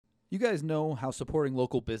You guys know how supporting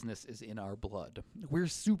local business is in our blood. We're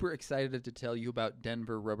super excited to tell you about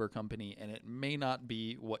Denver Rubber Company, and it may not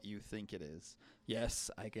be what you think it is. Yes,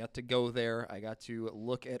 I got to go there. I got to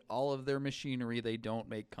look at all of their machinery. They don't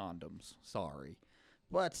make condoms. Sorry.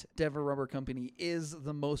 But Denver Rubber Company is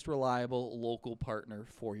the most reliable local partner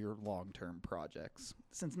for your long-term projects.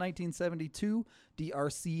 Since 1972,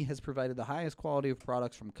 DRC has provided the highest quality of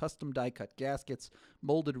products from custom die-cut gaskets,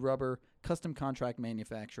 molded rubber, custom contract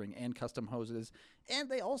manufacturing, and custom hoses. And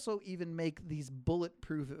they also even make these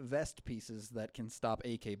bulletproof vest pieces that can stop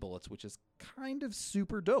AK bullets, which is kind of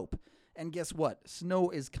super dope. And guess what? Snow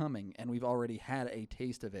is coming, and we've already had a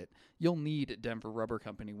taste of it. You'll need Denver Rubber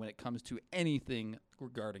Company when it comes to anything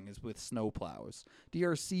regarding is with snowplows.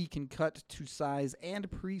 DRC can cut to size and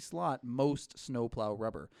pre-slot most snowplow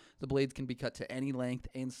rubber. The blades can be cut to any length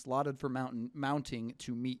and slotted for mounting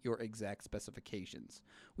to meet your exact specifications.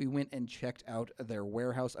 We went and checked out their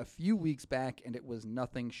warehouse a few weeks back, and it was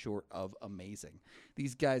nothing short of amazing.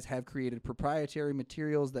 These guys have created proprietary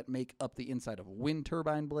materials that make up the inside of wind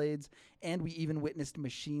turbine blades, and we even witnessed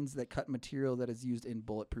machines that cut material that is used in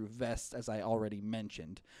bulletproof vests, as I already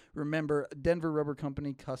mentioned. Remember, Denver Rubber Company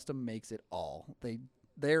custom makes it all.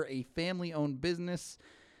 They're a family-owned business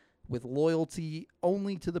with loyalty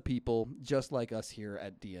only to the people, just like us here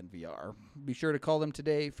at DNVR. Be sure to call them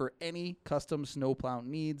today for any custom snowplow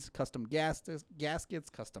needs, custom gaskets,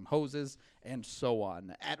 custom hoses, and so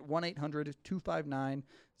on at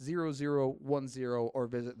 1-800-259-0010 or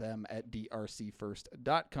visit them at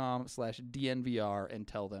drcfirst.com/DNVR and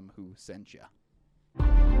tell them who sent you.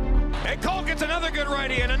 And Cole gets another good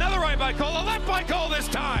righty and another right by Cole, a left by Cole this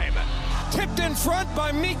time. Tipped in front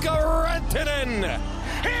by Mika Rantanen.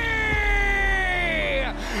 He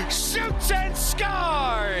shoots and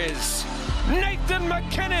scores. Nathan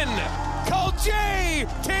MacKinnon. Cole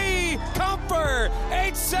J.T. Comfer.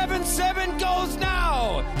 877 goes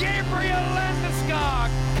now. Gabriel Landeskog.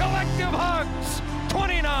 Collective hugs.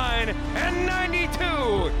 29 and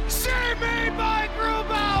 92. Save made by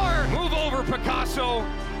Grubauer. Move over, Picasso.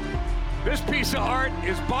 This piece of art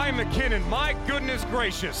is by McKinnon. My goodness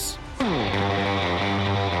gracious.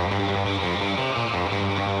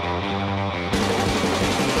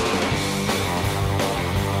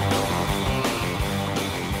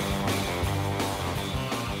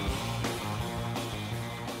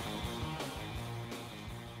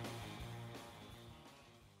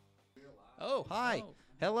 Oh, hi.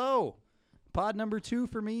 Hello. Pod number 2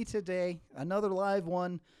 for me today. Another live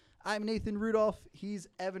one. I'm Nathan Rudolph. He's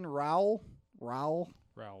Evan Rowell. Rowell.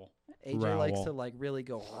 AJ Rowell. likes to really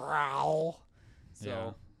go Rowell. So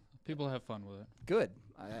Yeah. People have fun with it. good.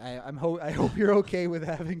 I hope you're okay with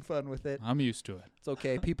having fun with it. I'm used to it. It's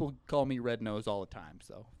okay. People call me Red Nose all the time,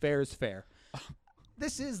 so fair is fair.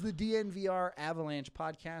 This is the DNVR Avalanche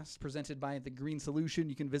podcast presented by The Green Solution.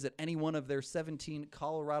 You can visit any one of their 17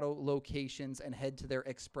 Colorado locations and head to their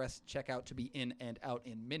express checkout to be in and out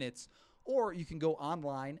in minutes. Or you can go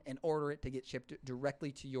online and order it to get shipped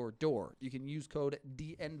directly to your door. You can use code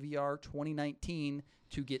DNVR2019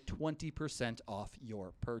 to get 20% off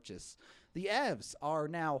your purchase. The Avs are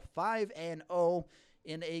now 5-0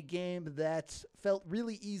 in a game that felt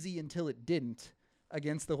really easy until it didn't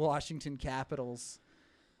against the Washington Capitals.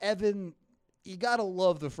 Evan, you got to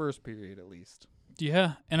love the first period at least.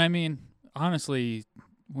 Yeah, and I mean, honestly,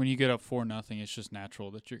 when you get up 4-0, it's just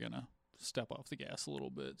natural that you're gonna step off the gas a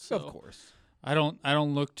little bit. So Of course. I don't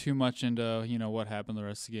look too much into what happened the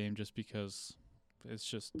rest of the game, just because it's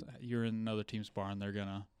just you're in another team's barn. They're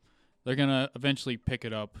gonna eventually pick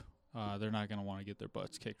it up. They're not gonna want to get their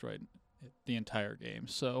butts kicked right the entire game.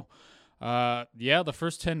 So the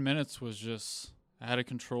first 10 minutes was just out of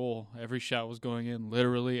control. Every shot was going in.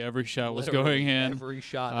 Literally every shot was going in. Every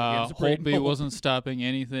shot against Braden Holtby Holtby. wasn't stopping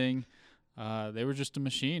anything. They were just a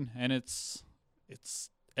machine, and it's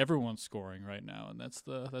everyone's scoring right now, and that's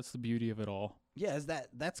the beauty of it all. Yeah,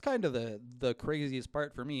 that's kind of the craziest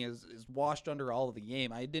part for me is washed under all of the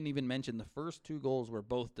game. I didn't even mention the first 2 goals were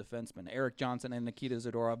both defensemen. Erik Johnson and Nikita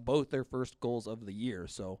Zadorov, both their first goals of the year.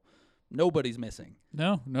 So nobody's missing.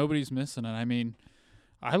 No, nobody's missing it. I mean,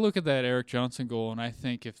 I look at that Erik Johnson goal, and I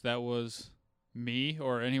think if that was me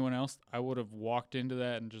or anyone else, I would have walked into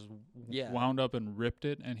that and just wound up and ripped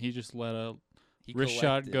it, and he just let a wrist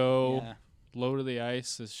shot go low to the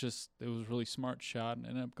ice. It was a really smart shot and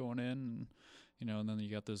ended up going in, and then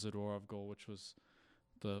you got the Zadorov goal, which was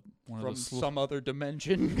from some other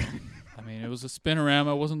dimension. I mean, it was a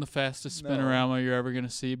spinorama. It wasn't the fastest spinorama you're ever going to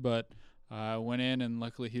see, but went in, and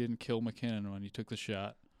luckily he didn't kill McKinnon when he took the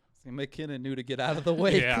shot. McKinnon knew to get out of the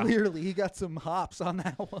way. Yeah. Clearly, he got some hops on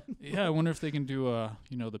that one. Yeah, I wonder if they can do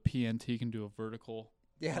the PNT can do a vertical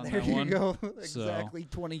Yeah, on there that you one. go. So- Exactly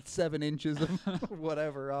 27 inches of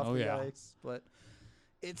whatever off Oh, the yeah. ice. But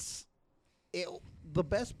the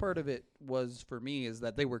best part of it was for me is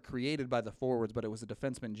that they were created by the forwards, but it was a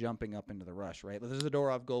defenseman jumping up into the rush, right? The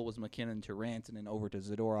Zadorov goal was McKinnon to Rantanen over to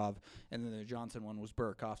Zadorov, and then the Johnson one was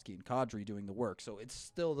Burakovsky and Kadri doing the work. So it's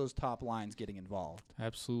still those top lines getting involved.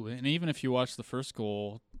 Absolutely. And even if you watch the first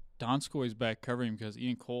goal, Donskoy's back covering because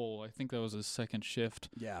Ian Cole, I think that was his second shift.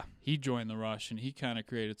 Yeah. He joined the rush, and he kind of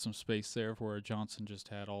created some space there where Johnson just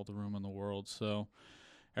had all the room in the world. So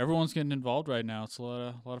everyone's getting involved right now. It's a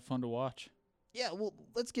lot of fun to watch. Yeah, well,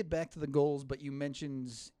 let's get back to the goals, but you mentioned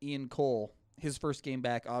Ian Cole. His first game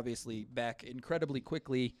back, obviously, back incredibly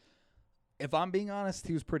quickly. If I'm being honest,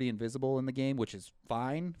 he was pretty invisible in the game, which is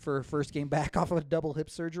fine for a first game back off of a double hip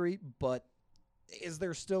surgery, but is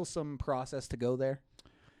there still some process to go there?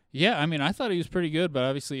 Yeah, I mean, I thought he was pretty good, but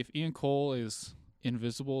obviously if Ian Cole is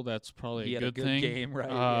invisible, that's probably He a had a good good thing. game, right?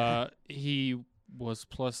 Yeah. He was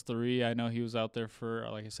 +3. I know he was out there for,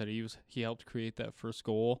 like I said, he helped create that first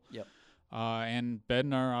goal. Yep. And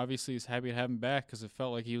Bednar obviously is happy to have him back because it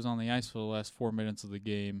felt like he was on the ice for the last 4 minutes of the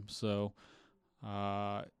game. So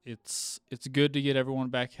it's good to get everyone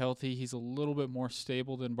back healthy. He's a little bit more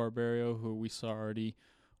stable than Barberio, who we saw already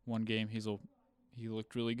one game. He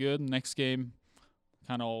looked really good. Next game,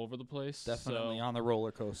 kind of all over the place. Definitely So, on the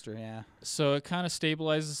roller coaster, yeah. so it kind of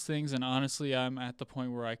stabilizes things. And honestly, I'm at the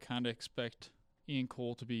point where I kind of expect Ian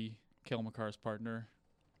Cole to be Kel McCarr's partner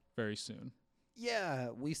very soon. Yeah,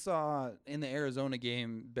 we saw in the Arizona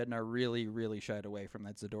game, Bednar really, really shied away from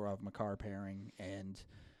that Zadorov-Makar pairing, and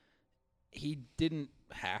he didn't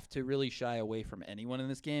have to really shy away from anyone in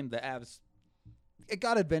this game. The Avs, it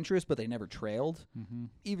got adventurous, but they never trailed. Mm-hmm.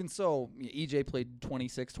 Even so, EJ played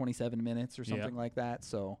 26, 27 minutes or something Yep. like that,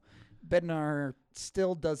 so Bednar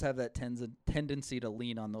still does have that tendency to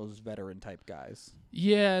lean on those veteran-type guys.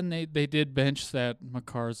 Yeah, and they did bench that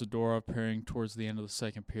Makar-Zadorov pairing towards the end of the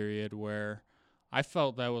second period where I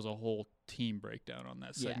felt that was a whole team breakdown on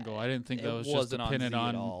that second goal. I didn't think that was just to wasn't pin on it Z on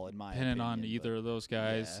at all, in my pin it opinion, on but either of those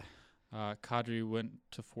guys. yeah. Kadri went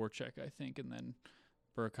to forecheck, I think, and then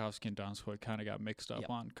Burakovsky and Donskoy kind of got mixed up Yep.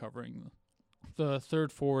 on covering the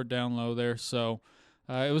third forward down low there. So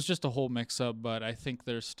it was just a whole mix-up, but I think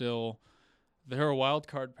they're a wild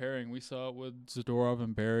card pairing. We saw it with Zadorov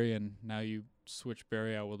and Barry, and now you switch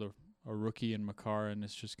Barry out with a rookie and Makar, and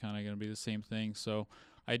it's just kind of going to be the same thing. So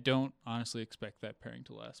I don't honestly expect that pairing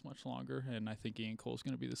to last much longer, and I think Ian Cole's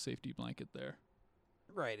going to be the safety blanket there.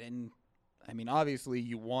 Right, and I mean, obviously,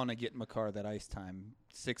 you want to get Makar that ice time.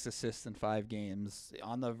 6 assists in 5 games,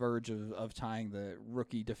 on the verge of tying the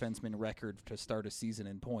rookie defenseman record to start a season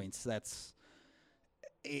in points. That's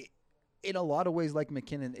in a lot of ways like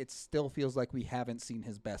McKinnon. It still feels like we haven't seen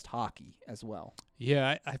his best hockey as well.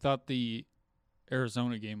 Yeah, I thought the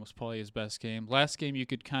Arizona game was probably his best game. Last game, you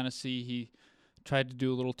could kind of see he tried to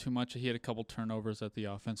do a little too much. He had a couple turnovers at the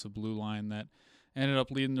offensive blue line that ended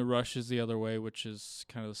up leading the rushes the other way, which is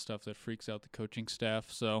kind of the stuff that freaks out the coaching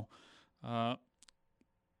staff. So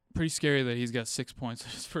pretty scary that he's got 6 points in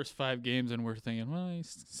his first 5 games, and we're thinking, well,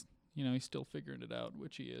 he's still figuring it out,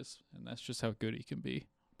 which he is, and that's just how good he can be.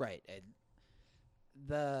 Right.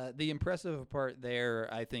 The impressive part there,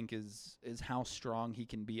 I think, is how strong he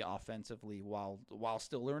can be offensively while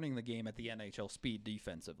still learning the game at the NHL speed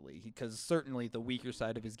defensively. Because certainly the weaker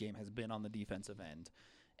side of his game has been on the defensive end,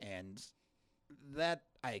 and that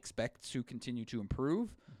I expect to continue to improve.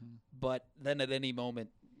 Mm-hmm. But then at any moment,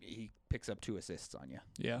 he picks up 2 assists on you.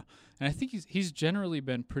 Yeah, and I think he's generally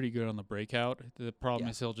been pretty good on the breakout. The problem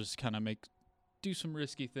is he'll just kind of do some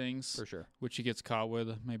risky things, For sure. which he gets caught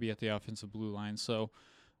with, maybe at the offensive blue line. So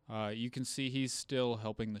you can see he's still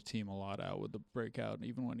helping the team a lot out with the breakout,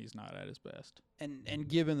 even when he's not at his best. And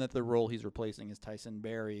given that the role he's replacing is Tyson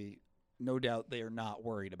Barrie, no doubt they are not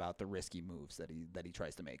worried about the risky moves that he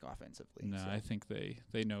tries to make offensively. No, So. I think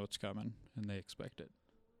they know it's coming and they expect it.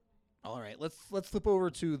 All right, let's flip over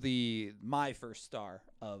to my first star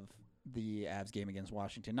of the Avs game against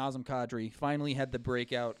Washington. Nazem Kadri finally had the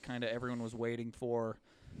breakout kind of everyone was waiting for.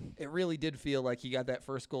 It really did feel like he got that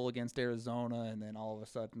first goal against Arizona, and then all of a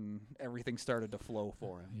sudden everything started to flow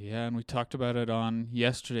for him. Yeah, and we talked about it on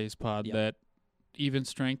yesterday's pod Yep. that even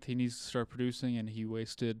strength he needs to start producing, and he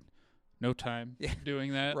wasted no time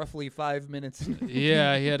doing that. Roughly 5 minutes.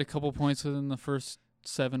 Yeah, he had a couple points within the first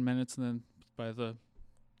 7 minutes, and then by the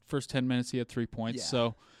first 10 minutes he had 3 points. Yeah.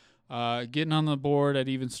 So getting on the board at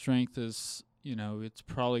even strength is, it's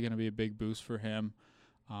probably going to be a big boost for him.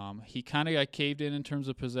 He kind of got caved in terms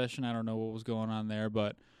of possession. I don't know what was going on there,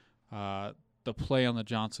 but the play on the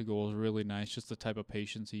Johnson goal was really nice, just the type of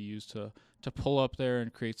patience he used to pull up there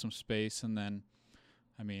and create some space. And then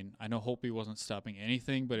I mean, I know Holtby wasn't stopping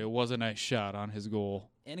anything, but it was a nice shot on his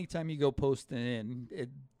goal. Anytime you go posting in,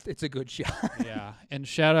 it's a good shot. Yeah, and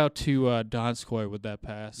shout out to Donskoy with that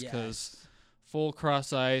pass, because full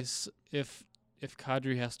cross ice, if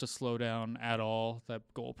Kadri has to slow down at all, that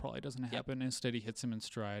goal probably doesn't happen. Instead, he hits him in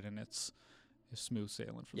stride, and it's smooth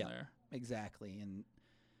sailing from there. Exactly, and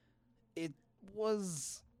it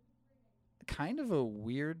was kind of a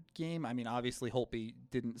weird game. I mean, obviously Holtby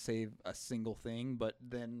didn't save a single thing, but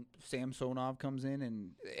then Samsonov comes in,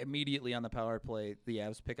 and immediately on the power play, the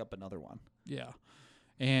Avs pick up another one. Yeah,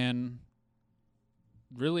 and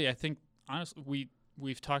really, I think honestly,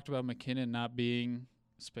 we've talked about McKinnon not being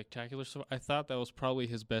spectacular, so I thought that was probably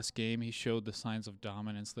his best game. He showed the signs of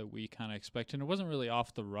dominance that we kind of expected. And it wasn't really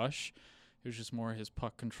off the rush. It was just more his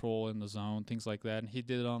puck control in the zone, things like that. And he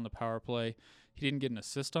did it on the power play. He didn't get an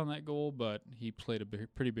assist on that goal, but he played a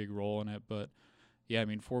pretty big role in it. But, yeah, I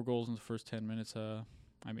mean, 4 goals in the first 10 minutes.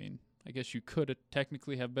 I mean, I guess you could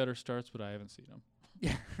technically have better starts, but I haven't seen them.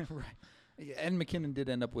 Yeah, right. Yeah, and McKinnon did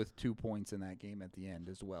end up with 2 points in that game at the end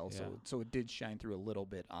as well. Yeah. So it did shine through a little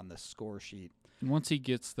bit on the score sheet. And once he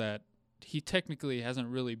gets that, he technically hasn't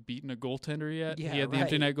really beaten a goaltender yet. Yeah, he had the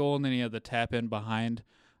empty net goal, and then he had the tap in behind.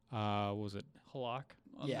 Was it Halak?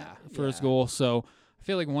 For his goal. So I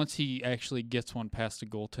feel like once he actually gets one past a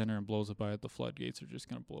goaltender and blows it by it, the floodgates are just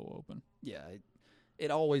going to blow open. Yeah, it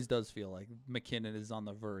always does feel like McKinnon is on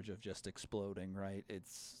the verge of just exploding, right?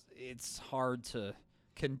 It's hard to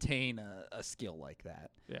contain a skill like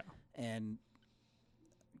that. Yeah. And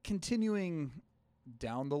continuing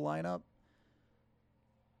down the lineup,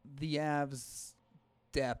 the Avs'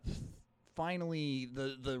 depth, finally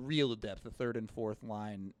the real depth, the third and fourth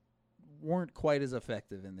line, weren't quite as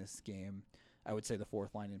effective in this game. I would say the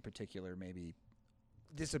fourth line in particular maybe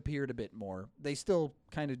disappeared a bit more. They still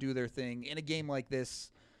kind of do their thing. In a game like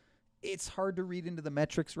this, it's hard to read into the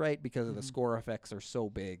metrics, right, because of the score effects are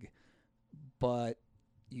so big. But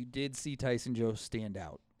you did see Tyson Joe stand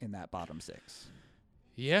out in that bottom 6.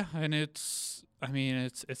 Yeah, and it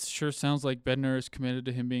sure sounds like Bednar is committed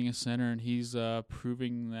to him being a center, and he's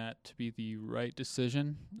proving that to be the right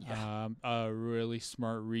decision. Yeah. A really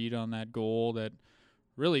smart read on that goal that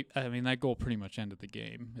really, I mean, that goal pretty much ended the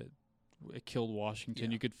game. It killed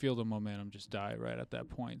Washington. Yeah. You could feel the momentum just die right at that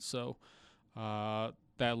point. So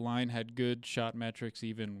that line had good shot metrics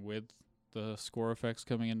even with the score effects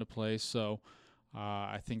coming into play. So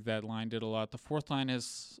I think that line did a lot. The fourth line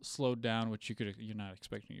has slowed down, which you're not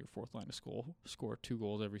expecting your fourth line to score 2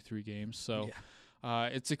 goals every 3 games. So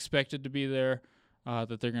it's expected to be there,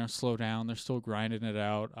 that they're going to slow down. They're still grinding it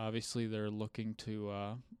out. Obviously, they're looking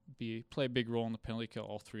to play a big role in the penalty kill.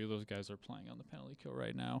 All 3 of those guys are playing on the penalty kill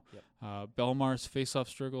right now. Yep. Belmar's face-off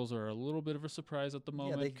struggles are a little bit of a surprise at the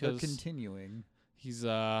moment. Yeah, they're continuing. He's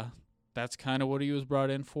that's kind of what he was brought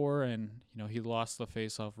in for, and he lost the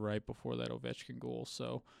face-off right before that Ovechkin goal.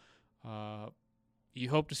 So you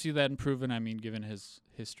hope to see that improving. I mean, given his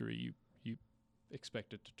history, you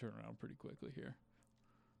expect it to turn around pretty quickly here.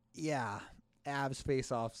 Yeah, Avs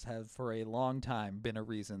face-offs have for a long time been a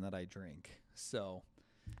reason that I drink. So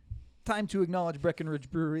time to acknowledge Breckenridge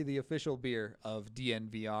Brewery, the official beer of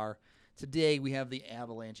DNVR. Today we have the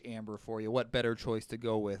Avalanche Amber for you. What better choice to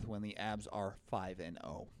go with when the Avs are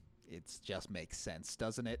 5-0? It just makes sense,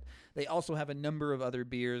 doesn't it? They also have a number of other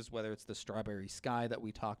beers, whether it's the Strawberry Sky that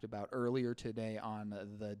we talked about earlier today on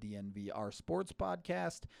the DNVR Sports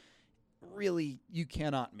Podcast. Really, you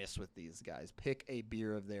cannot miss with these guys. Pick a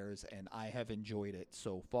beer of theirs, and I have enjoyed it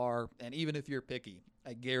so far. And even if you're picky,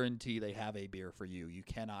 I guarantee they have a beer for you. You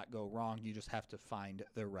cannot go wrong. You just have to find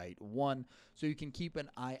the right one. So you can keep an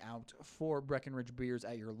eye out for Breckenridge beers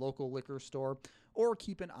at your local liquor store, or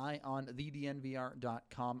keep an eye on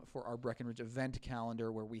thednvr.com for our Breckenridge event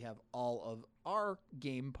calendar, where we have all of our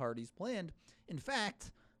game parties planned. In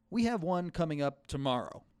fact, we have one coming up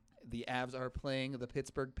tomorrow. The Avs are playing the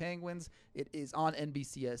Pittsburgh Penguins. It is on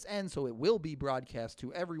NBCSN, so it will be broadcast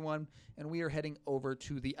to everyone, and we are heading over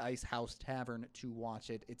to the Ice House Tavern to watch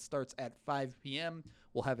it. It starts at 5 p.m.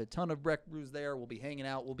 We'll have a ton of Breck brews there. We'll be hanging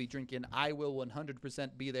out. We'll be drinking. I will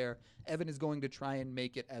 100% be there. Evan is going to try and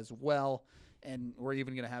make it as well, and we're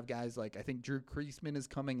even going to have guys like, I think Drew Kreisman is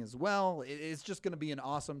coming as well. It's just going to be an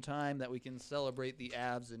awesome time that we can celebrate the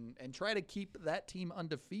Avs and try to keep that team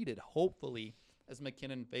undefeated, hopefully, as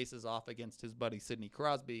McKinnon faces off against his buddy Sidney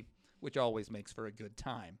Crosby, which always makes for a good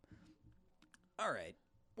time. All right,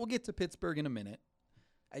 we'll get to Pittsburgh in a minute.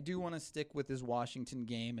 I do want to stick with this Washington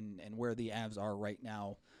game and where the Avs are right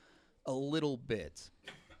now a little bit.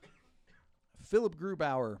 Philip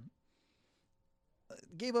Grubauer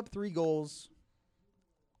gave up 3 goals,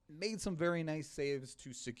 made some very nice saves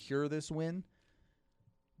to secure this win,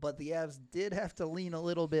 but the Avs did have to lean a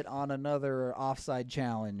little bit on another offside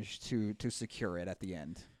challenge to secure it at the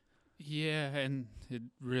end. Yeah, and it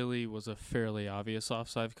really was a fairly obvious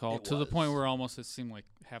offside call It to the point was. where almost it seemed like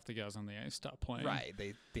half the guys on the ice stopped playing. Right,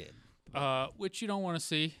 they did. Which you don't want to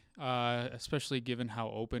see, especially given how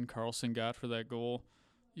open Carlson got for that goal.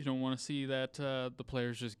 You don't want to see that the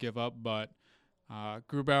players just give up. But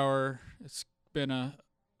Grubauer, it's been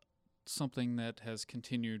something that has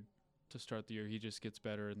continued to start the year. He just gets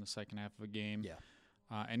better in the second half of a game. Yeah.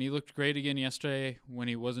 And he looked great again yesterday when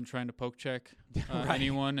he wasn't trying to poke check Right.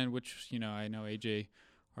 anyone, and which, I know AJ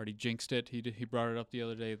already jinxed it. He brought it up the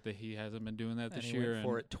other day that he hasn't been doing that And this he year. went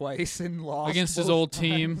for and it twice and lost against his both old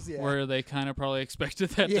team, times, yeah. where they kind of probably expected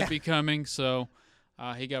that Yeah. to be coming. So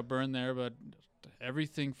he got burned there, but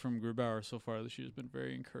everything from Grubauer so far this year has been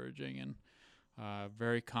very encouraging and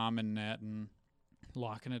very calm in net and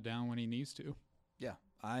locking it down when he needs to. Yeah,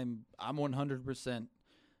 I'm 100%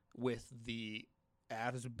 with the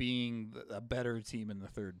Avs being a better team in the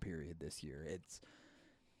third period this year.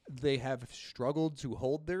 They have struggled to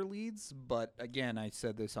hold their leads, but again, I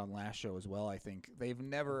said this on last show as well. I think they've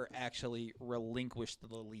never actually relinquished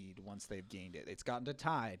the lead once they've gained it. It's gotten to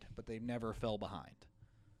tied, but they've never fell behind.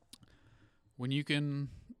 When you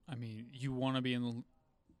want to be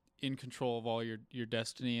in control of all your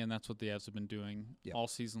destiny, and that's what the Avs have been doing all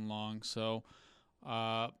season long. So,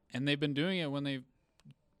 and they've been doing it when they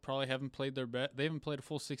probably haven't played their best. They haven't played a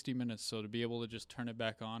full 60 minutes, so to be able to just turn it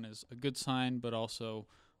back on is a good sign, but also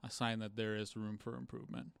a sign that there is room for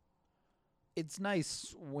improvement. It's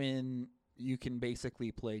nice when you can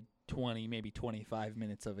basically play 20, maybe 25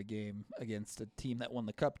 minutes of a game against a team that won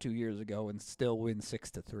the Cup 2 years ago and still win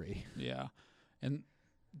 6-3. Yeah, and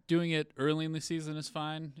doing it early in the season is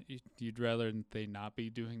fine. You'd rather they not be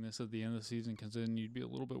doing this at the end of the season, because then you'd be a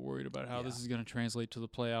little bit worried about how this is going to translate to the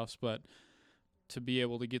playoffs. But to be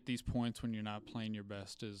able to get these points when you're not playing your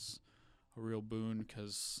best is a real boon,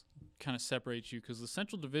 because kind of separates you, because the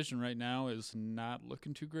Central Division right now is not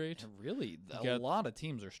looking too great. Really, You a got lot of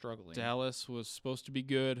teams are struggling. Dallas was supposed to be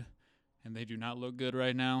good, and they do not look good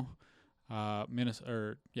right now.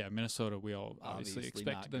 Minnesota, we all obviously Obviously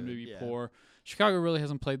expected not them to good, be yeah. poor. Chicago really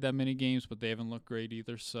hasn't played that many games, but they haven't looked great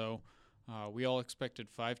either. So we all expected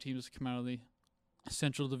 5 teams to come out of the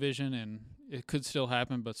Central Division, and it could still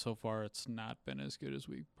happen, but so far it's not been as good as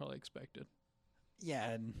we probably expected. Yeah,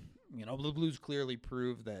 and the Blues clearly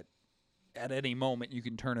prove that at any moment you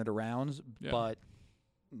can turn it around, Yeah. but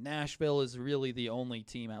Nashville is really the only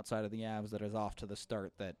team outside of the Avs that is off to the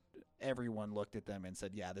start that everyone looked at them and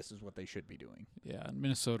said, yeah, this is what they should be doing. Yeah, and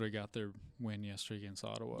Minnesota got their win yesterday against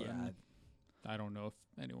Ottawa. Yeah. and I don't know if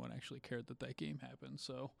anyone actually cared that game happened,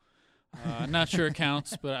 so I'm not sure it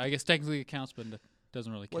counts, but I guess technically it counts, but it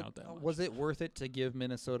doesn't really count that much. Was it worth it to give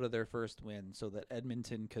Minnesota their first win so that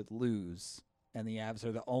Edmonton could lose and the Avs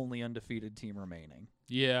are the only undefeated team remaining?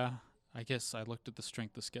 Yeah, I guess I looked at the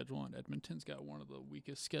strength of schedule, and Edmonton's got one of the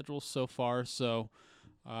weakest schedules so far. So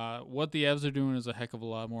what the Avs are doing is a heck of a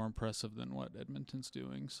lot more impressive than what Edmonton's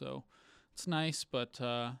doing. So it's nice, but,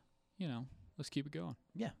 let's keep it going.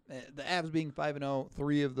 Yeah, the Avs being 5-0,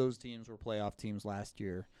 3 of those teams were playoff teams last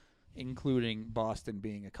year, including Boston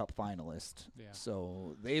being a Cup finalist. Yeah.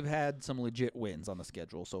 So they've had some legit wins on the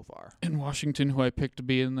schedule so far. And Washington, who I picked to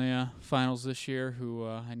be in the finals this year, who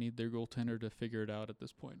I need their goaltender to figure it out at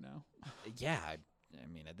this point now. Yeah, I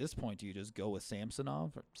mean, at this point, do you just go with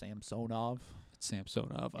Samsonov? It's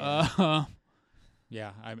Samsonov.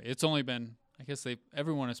 Yeah, it's only been, I guess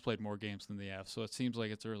everyone has played more games than the Avs, so it seems like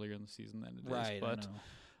it's earlier in the season than it is. Right, But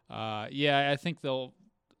I know. I think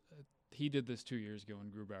he did this 2 years ago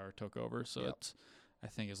when Grubauer took over, so Yep. I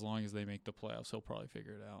think as long as they make the playoffs, he'll probably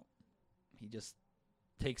figure it out. He just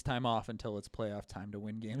takes time off until it's playoff time to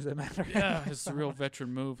win games that matter. Yeah, it's a real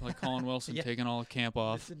veteran move, like Colin Wilson Yeah. taking all of camp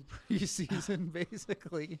off. It's in preseason,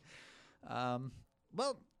 basically.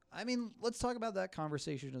 Well, I mean, let's talk about that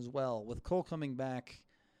conversation as well. With Cole coming back,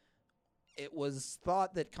 it was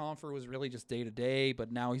thought that Compher was really just day-to-day,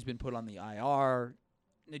 but now he's been put on the IR.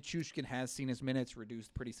 Nichushkin has seen his minutes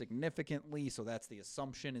reduced pretty significantly, so that's the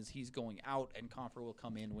assumption is he's going out and Compher will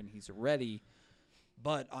come in when he's ready.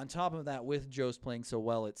 But on top of that, with Jost playing so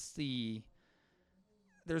well at sea,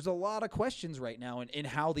 there's a lot of questions right now in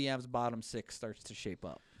how the Avs bottom 6 starts to shape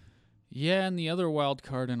up. Yeah, and the other wild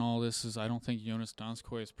card in all this is I don't think Jonas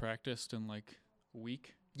Donskoy has practiced in like a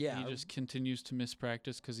week. Yeah. He just continues to miss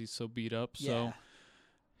practice because he's so beat up. Yeah. So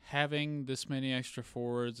having this many extra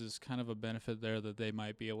forwards is kind of a benefit there that they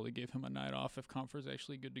might be able to give him a night off if Compher's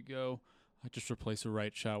actually good to go. Just replace a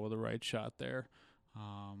right shot with a right shot there.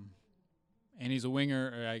 And he's a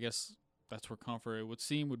winger. I guess that's where Compher, it would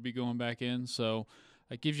seem, would be going back in. So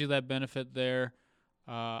it gives you that benefit there.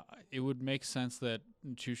 It would make sense that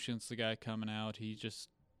Nichushkin's the guy coming out. He just,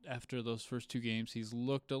 after those first 2 games, he's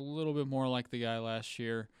looked a little bit more like the guy last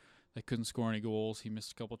year that couldn't score any goals. He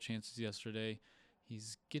missed a couple chances yesterday.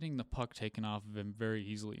 He's getting the puck taken off of him very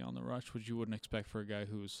easily on the rush, which you wouldn't expect for a guy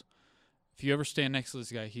who's, if you ever stand next to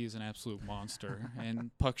this guy, he's an absolute monster,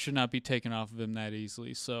 and puck should not be taken off of him that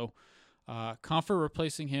easily. So Compher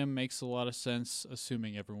replacing him makes a lot of sense,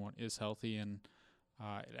 assuming everyone is healthy, and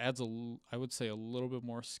it adds, I would say, a little bit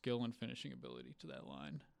more skill and finishing ability to that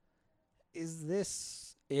line. Is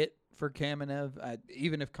this it for Kamenev?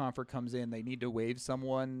 Even if Compher comes in, they need to waive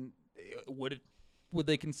someone. Would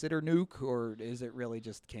they consider Nuke, or is it really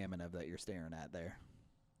just Kamenev that you're staring at there?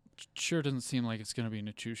 Sure doesn't seem like it's going to be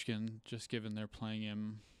Nichushkin, just given they're playing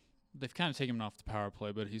him. They've kind of taken him off the power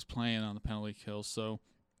play, but he's playing on the penalty kill, so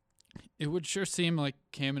it would sure seem like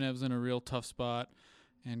Kamenev's in a real tough spot,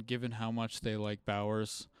 and given how much they like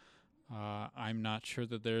Bowers, I'm not sure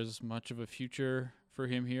that there's much of a future for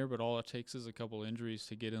him here, but all it takes is a couple injuries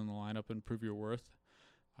to get in the lineup and prove your worth.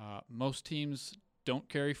 Most teams don't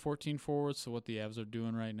carry 14 forwards, so what the Avs are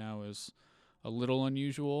doing right now is a little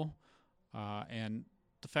unusual. And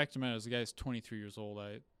the fact of the matter is the guy's 23 years old.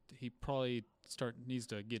 He probably needs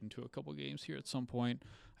to get into a couple games here at some point.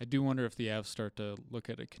 I do wonder if the Avs start to look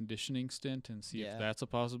at a conditioning stint and see if that's a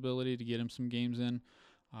possibility to get him some games in.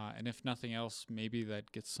 And if nothing else, maybe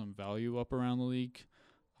that gets some value up around the league.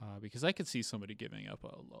 Because I could see somebody giving up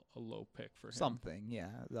a low pick for him. Something, yeah.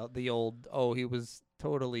 The old, he was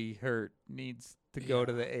totally hurt, needs to go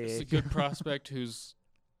to the AA. It's a good prospect who's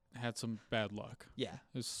had some bad luck. Yeah.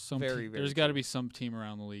 There's got to be some team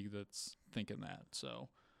around the league that's thinking that. So,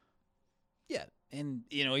 yeah. And,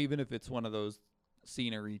 even if it's one of those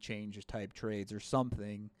scenery change type trades or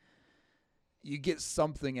something, you get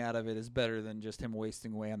something out of it is better than just him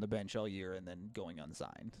wasting away on the bench all year and then going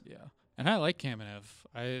unsigned. Yeah. And I like Kamenev.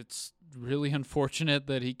 It's really unfortunate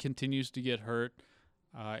that he continues to get hurt.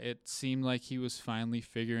 It seemed like he was finally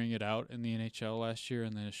figuring it out in the NHL last year,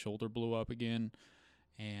 and then his shoulder blew up again.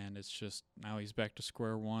 And it's just now he's back to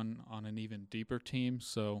square one on an even deeper team.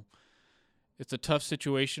 So it's a tough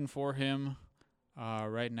situation for him.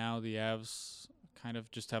 Right now the Avs kind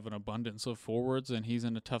of just have an abundance of forwards, and he's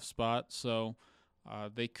in a tough spot. So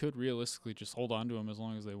they could realistically just hold on to him as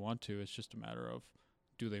long as they want to. It's just a matter of,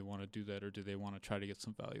 do they want to do that, or do they want to try to get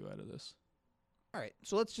some value out of this? All right,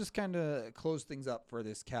 so let's just kind of close things up for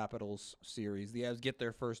this Capitals series. The Avs get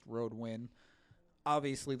their first road win.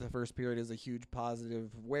 Obviously, the first period is a huge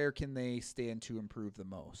positive. Where can they stand to improve the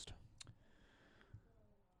most?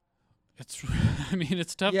 It's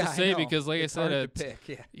tough to say because, like it's I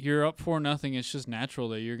said, you're up 4-0. It's just natural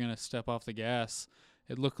that you're going to step off the gas.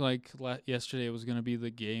 It looked like yesterday was going to be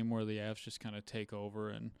the game where the Avs just kind of take over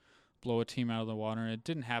and blow a team out of the water, and it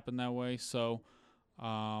didn't happen that way. So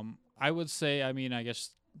I would say, I guess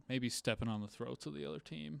maybe stepping on the throats of the other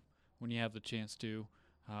team when you have the chance to.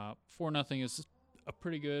 4-0 is a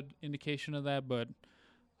pretty good indication of that, but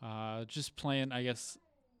just playing,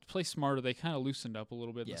 play smarter. They kind of loosened up a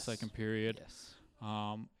little bit in the second period. Yes.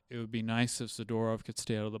 It would be nice if Zadorov could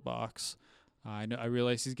stay out of the box. I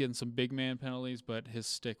realize he's getting some big man penalties, but his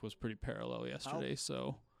stick was pretty parallel yesterday.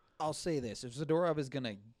 I'll say this. If Zadorov is going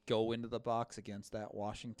to go into the box against that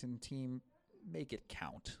Washington team, make it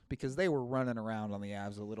count, because they were running around on the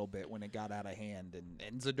Avs a little bit when it got out of hand,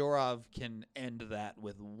 and Zadorov can end that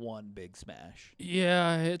with one big smash.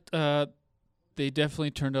 Yeah, they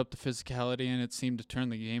definitely turned up the physicality, and it seemed to turn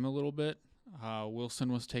the game a little bit.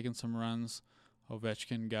 Wilson was taking some runs.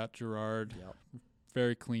 Ovechkin got Girard. Yep.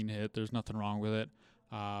 Very clean hit. There's nothing wrong with it.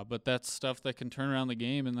 But that's stuff that can turn around the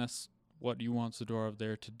game, and that's what you want Zadorov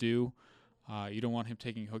there to do. You don't want him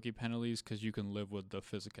taking hooky penalties because you can live with the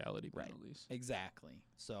physicality penalties. Exactly.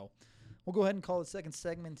 So we'll go ahead and call the second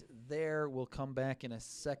segment there. We'll come back in a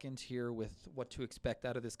second here with what to expect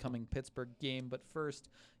out of this coming Pittsburgh game. But first,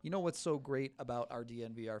 you know what's so great about our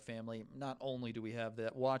DNVR family? Not only do we have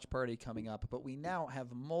that watch party coming up, but we now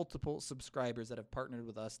have multiple subscribers that have partnered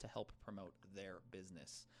with us to help promote their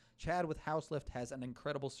business. Chad with Houselift has an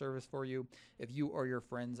incredible service for you. If you or your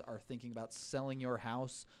friends are thinking about selling your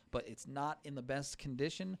house, but it's not in the best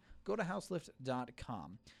condition, go to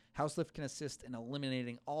houselift.com. Houselift can assist in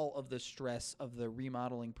eliminating all of the stress of the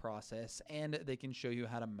remodeling process, and they can show you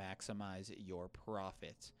how to maximize your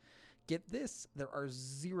profit. Get this, there are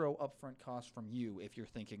zero upfront costs from you if you're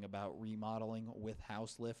thinking about remodeling with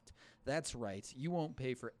Houselift. That's right, you won't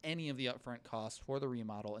pay for any of the upfront costs for the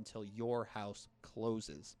remodel until your house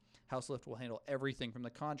closes. Houselift will handle everything from the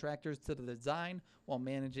contractors to the design while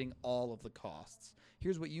managing all of the costs.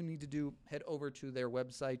 Here's what you need to do. Head over to their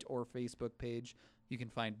website or Facebook page. You can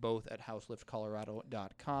find both at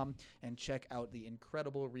houseliftcolorado.com and check out the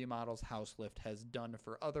incredible remodels Houselift has done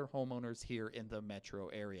for other homeowners here in the metro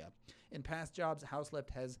area. In past jobs,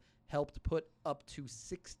 Houselift has helped put up to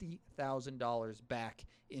 $60,000 back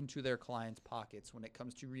into their clients' pockets when it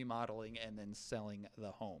comes to remodeling and then selling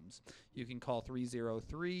the homes. You can call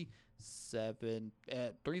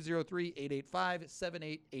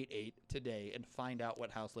 303-885-7888 today and find out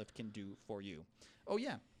what Houselift can do for you. Oh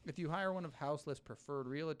yeah, if you hire one of Houselift's preferred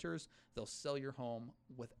realtors, they'll sell your home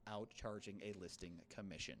without charging a listing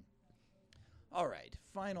commission. All right,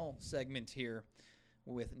 final segment here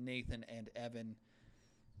with Nathan and Evan.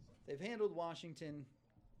 They've handled Washington,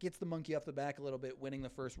 gets the monkey off the back a little bit, winning the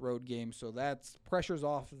first road game, so that's pressure's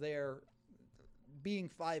off there. Being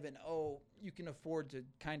 5-0, you can afford to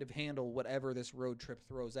kind of handle whatever this road trip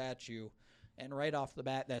throws at you. And right off the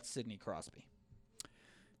bat, that's Sidney Crosby.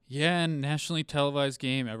 Yeah, and nationally televised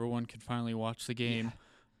game. Everyone could finally watch the game.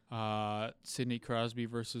 Yeah. Sidney Crosby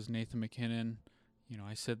versus Nathan MacKinnon. You know,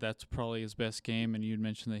 I said that's probably his best game, and you'd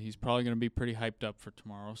mentioned that he's probably going to be pretty hyped up for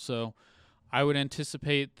tomorrow. So I would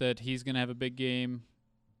anticipate that he's going to have a big game.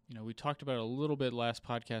 You know, we talked about it a little bit last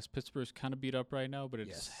podcast. Pittsburgh's kind of beat up right now, but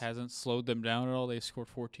it hasn't slowed them down at all. They scored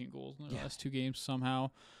 14 goals in the last 2 games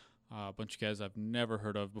somehow. A bunch of guys I've never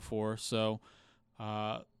heard of before. So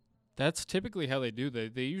that's typically how they do.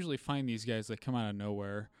 They usually find these guys that come out of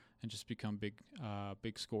nowhere and just become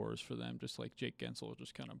big scorers for them, just like Jake Gensel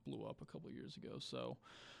just kind of blew up a couple years ago. So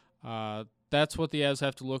that's what the Avs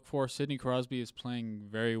have to look for. Sidney Crosby is playing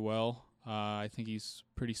very well. I think he's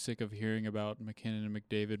pretty sick of hearing about McKinnon and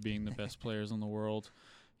McDavid being the best players in the world.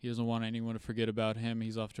 He doesn't want anyone to forget about him.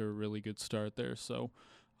 He's off to a really good start there. So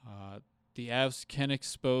the Avs can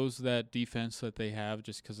expose that defense that they have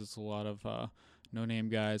just because it's a lot of no-name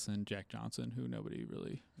guys and Jack Johnson, who nobody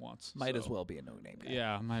really wants. Might as well be a no-name guy.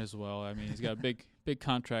 Yeah, might as well. I mean, he's got a big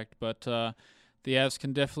contract, but the Avs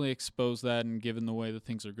can definitely expose that, and given the way that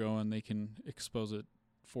things are going, they can expose it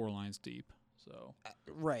 4 lines deep. So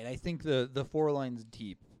right, I think the 4 lines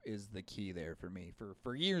deep is the key there for me.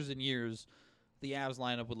 For years and years, the Avs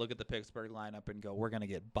lineup would look at the Pittsburgh lineup and go, we're going to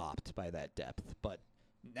get bopped by that depth. But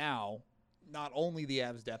now, not only the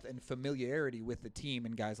Avs depth and familiarity with the team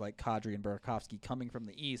and guys like Kadri and Burakovsky coming from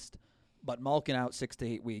the East, but Malkin out 6 to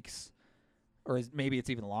 8 weeks, or maybe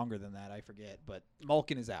it's even longer than that, I forget. But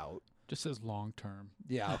Malkin is out. Just says long term.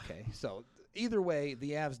 Yeah, okay. So either way,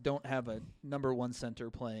 the Avs don't have a number 1 center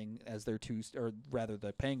playing as their 2, or rather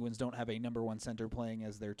the Penguins don't have a number 1 center playing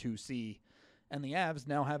as their 2C. And the Avs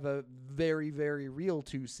now have a very, very real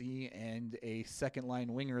 2C and a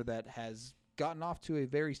second-line winger that has gotten off to a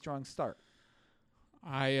very strong start.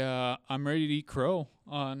 I'm ready to eat crow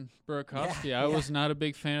on Burakovsky. I was not a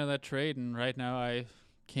big fan of that trade, and right now I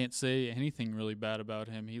can't say anything really bad about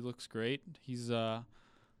him. He looks great. He's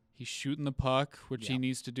shooting the puck, which he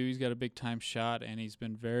needs to do. He's got a big-time shot, and he's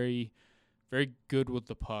been very, very good with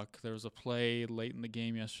the puck. There was a play late in the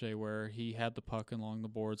game yesterday where he had the puck along the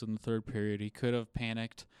boards in the third period. He could have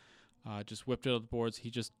panicked, just whipped it out the boards. He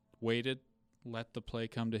just waited, let the play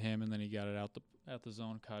come to him, and then he got it out the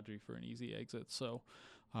zone, Kadri, for an easy exit. So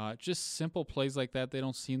just simple plays like that. They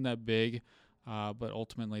don't seem that big, but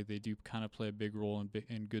ultimately they do kind of play a big role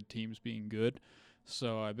in good teams being good.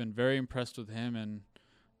 So I've been very impressed with him, and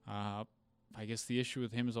I guess the issue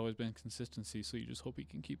with him has always been consistency, so you just hope he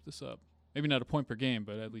can keep this up. Maybe not a point per game,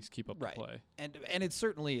 but at least keep up the play. And it's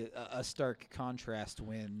certainly a stark contrast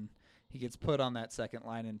when he gets put on that second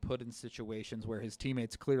line and put in situations where his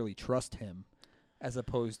teammates clearly trust him, as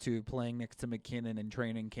opposed to playing next to McKinnon in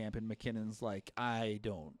training camp, and McKinnon's like, I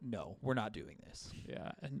don't know. We're not doing this.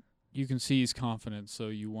 Yeah, and you can see he's confident, so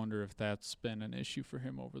you wonder if that's been an issue for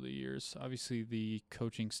him over the years. Obviously, the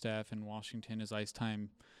coaching staff in Washington, his ice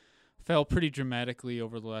time fell pretty dramatically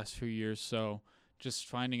over the last few years, so just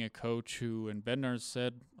finding a coach who, and Bednar's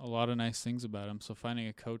said a lot of nice things about him, so finding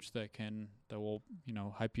a coach that will,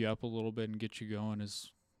 hype you up a little bit and get you going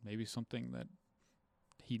is maybe something that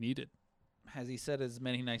he needed. Has he said as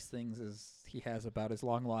many nice things as he has about his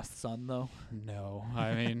long-lost son, though? No,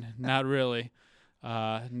 I mean, not really.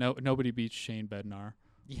 Nobody beats Shane Bednar.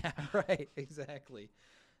 Yeah, right, exactly.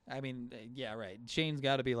 I mean, yeah, right. Shane's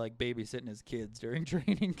got to be like babysitting his kids during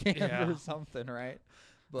training camp or something, right?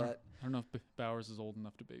 But I don't know if Bowers is old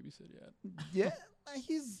enough to babysit yet. Yeah,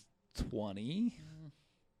 he's 20.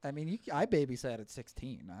 I mean, I babysat at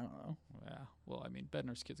 16. I don't know. Yeah. Well, I mean,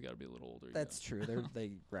 Bednar's kid's got to be a little older. That's true.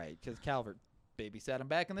 They right, because Calvert babysat him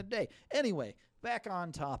back in the day. Anyway, back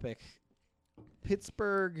on topic.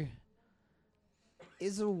 Pittsburgh.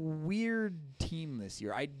 is a weird team this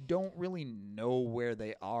year. I don't really know where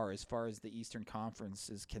they are as far as the Eastern Conference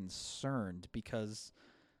is concerned because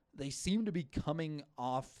they seem to be coming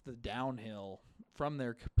off the downhill from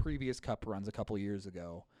their previous cup runs a couple years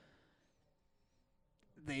ago.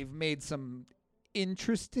 They've made some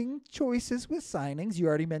interesting choices with signings. You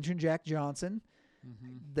already mentioned Jack Johnson.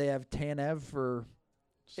 Mm-hmm. They have Tanev for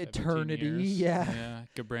 17 eternity. years. Yeah.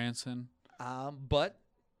 Gabranson. But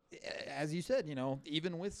as you said,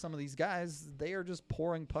 even with some of these guys, they are just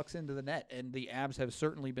pouring pucks into the net, and the Avs have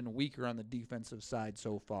certainly been weaker on the defensive side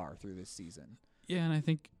so far through this season. Yeah, and I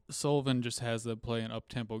think Sullivan just has to play an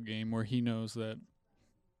up-tempo game where he knows that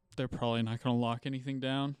they're probably not going to lock anything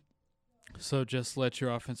down. So just let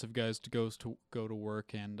your offensive guys go to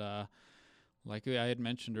work, and like I had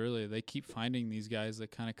mentioned earlier, they keep finding these guys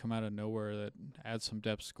that kind of come out of nowhere that add some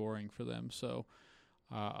depth scoring for them. So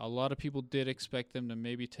a lot of people did expect them to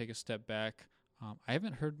maybe take a step back. I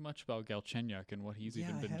haven't heard much about Galchenyuk and what he's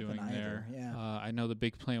even been doing there. Yeah. I know the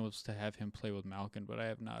big plan was to have him play with Malkin, but I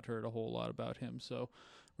have not heard a whole lot about him. So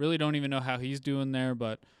really don't even know how he's doing there,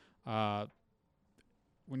 but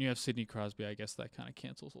when you have Sidney Crosby, I guess that kind of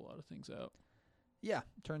cancels a lot of things out. Yeah,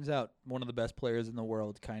 turns out one of the best players in the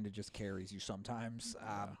world kind of just carries you sometimes.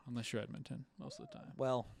 Unless you're Edmonton most of the time.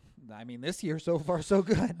 Well, I mean, this year so far so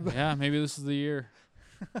good. Yeah, maybe this is the year.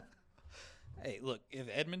 Hey, look, if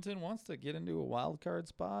Edmonton wants to get into a wild card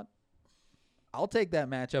spot, I'll take that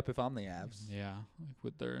matchup if I'm the Avs. Yeah, like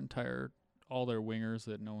with their all their wingers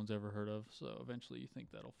that no one's ever heard of. So eventually you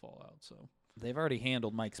think that'll fall out. So they've already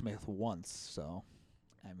handled Mike Smith once. So,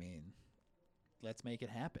 I mean, let's make it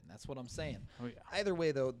happen. That's what I'm saying. Oh, yeah. Either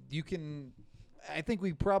way, though, I think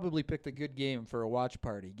we probably picked a good game for a watch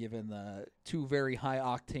party, given the two very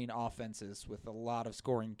high-octane offenses with a lot of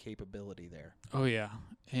scoring capability there. Oh, yeah.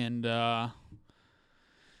 And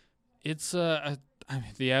it's I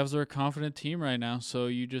mean, the Avs are a confident team right now, so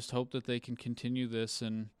you just hope that they can continue this,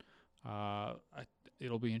 and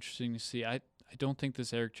it'll be interesting to see. I don't think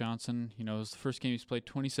this Eric Johnson, it was the first game he's played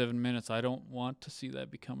 27 minutes. I don't want to see that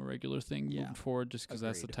become a regular thing moving forward, just because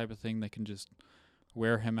that's the type of thing that can just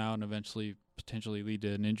wear him out and eventually potentially lead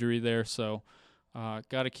to an injury there. So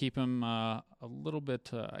got to keep him a little bit,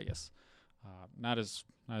 I guess, not as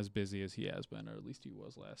busy as he has been, or at least he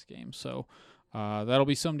was last game. So that'll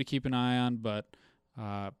be something to keep an eye on, but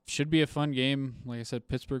should be a fun game. Like I said,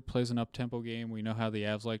 Pittsburgh plays an up-tempo game. We know how the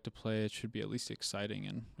Avs like to play. It should be at least exciting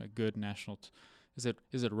and a good national Is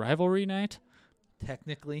it rivalry night?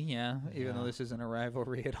 Technically, yeah, even though this isn't a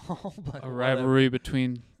rivalry at all. But a rivalry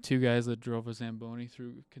between two guys that drove a Zamboni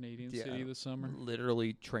through Canadian City this summer.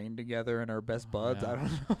 Literally trained together and are best buds. Yeah. I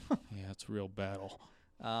don't know. Yeah, it's a real battle.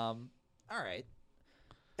 All right.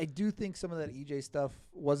 I do think some of that EJ stuff,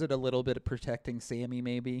 was it a little bit of protecting Sammy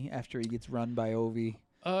maybe after he gets run by Ovi?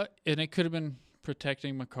 And it could have been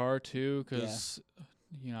protecting Makar too, because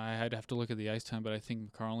I'd have to look at the ice time, but I think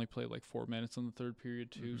Makar only played like 4 minutes in the third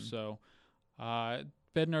period too. Mm-hmm. So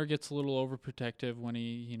Bednar gets a little overprotective when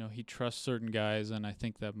he trusts certain guys, and I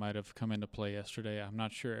think that might have come into play yesterday. I'm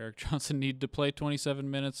not sure Eric Johnson needed to play 27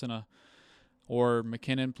 minutes or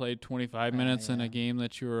McKinnon played 25 minutes in a game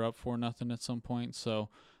that you were up 4-0 at some point. So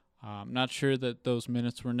I'm not sure that those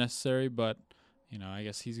minutes were necessary, but I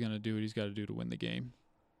guess he's going to do what he's got to do to win the game.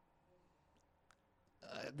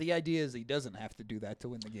 The idea is he doesn't have to do that to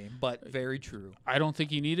win the game, but very true. I don't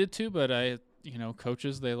think he needed to, but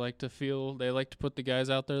coaches, they like to put the guys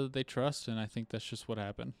out there that they trust, and I think that's just what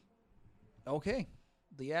happened. Okay.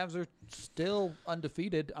 The Avs are still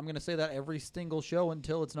undefeated. I'm going to say that every single show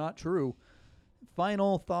until it's not true.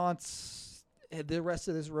 Final thoughts, the rest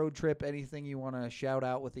of this road trip, anything you want to shout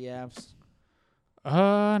out with the Avs?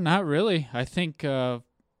 Not really. I think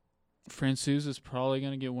Francouz is probably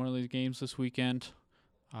going to get one of these games this weekend.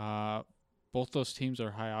 Both those teams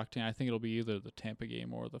are high octane. I think it'll be either the Tampa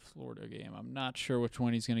game or the Florida game. I'm not sure which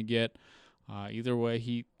one he's going to get. Either way,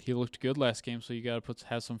 he looked good last game, so you got to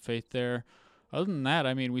have some faith there. Other than that,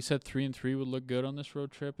 I mean, we said 3-3 would look good on this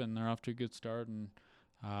road trip, and they're off to a good start. And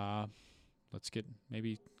let's get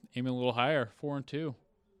maybe aiming a little higher, 4-2.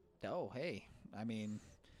 Oh, hey, I mean,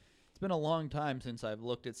 it's been a long time since I've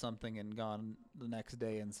looked at something and gone the next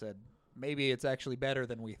day and said maybe it's actually better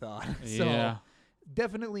than we thought. Yeah. So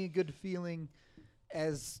definitely a good feeling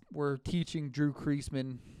as we're teaching Drew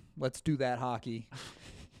Kreisman, let's do that hockey.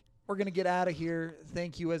 We're going to get out of here.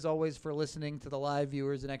 Thank you, as always, for listening to the live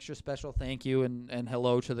viewers. An extra special thank you and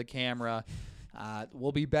hello to the camera.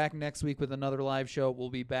 We'll be back next week with another live show. We'll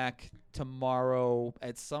be back tomorrow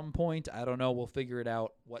at some point. I don't know. We'll figure it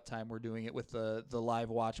out what time we're doing it with the live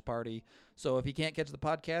watch party. So if you can't catch the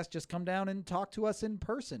podcast, just come down and talk to us in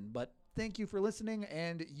person. But Thank you for listening,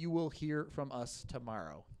 and you will hear from us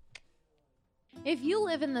tomorrow. If you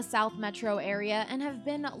live in the South Metro area and have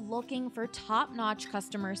been looking for top-notch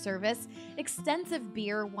customer service, extensive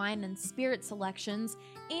beer, wine, and spirit selections,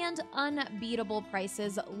 and unbeatable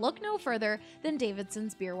prices, look no further than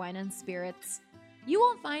Davidson's Beer, Wine, and Spirits. You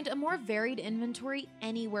won't find a more varied inventory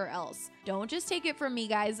anywhere else. Don't just take it from me,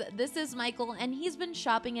 guys. This is Michael, and he's been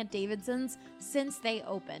shopping at Davidson's since they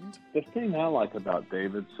opened. The thing I like about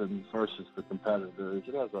Davidson's versus the competitors,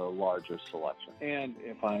 it has a larger selection. And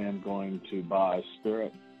if I am going to buy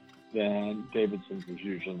spirit, then Davidson's is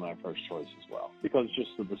usually my first choice as well, because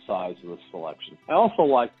just of the size of the selection. I also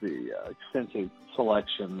like the extensive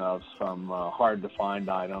selection of some hard-to-find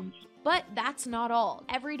items. But that's not all.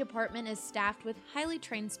 Every department is staffed with highly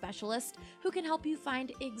trained specialists who can help you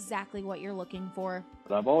find exactly what you're looking for.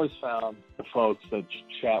 But I've always found the folks that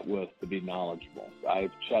you chat with to be knowledgeable. I've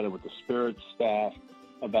chatted with the spirits staff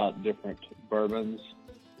about different bourbons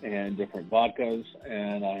and different vodkas,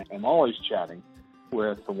 and I am always chatting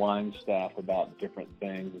with the wine staff about different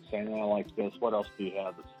things and saying, I like this, what else do you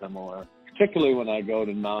have that's similar? Particularly when I go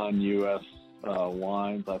to non-U.S.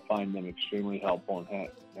 wines, I find them extremely helpful in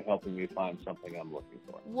helping me find something I'm looking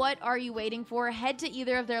for. What are you waiting for? Head to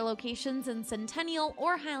either of their locations in Centennial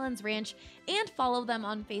or Highlands Ranch and follow them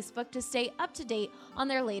on Facebook to stay up to date on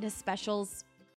their latest specials.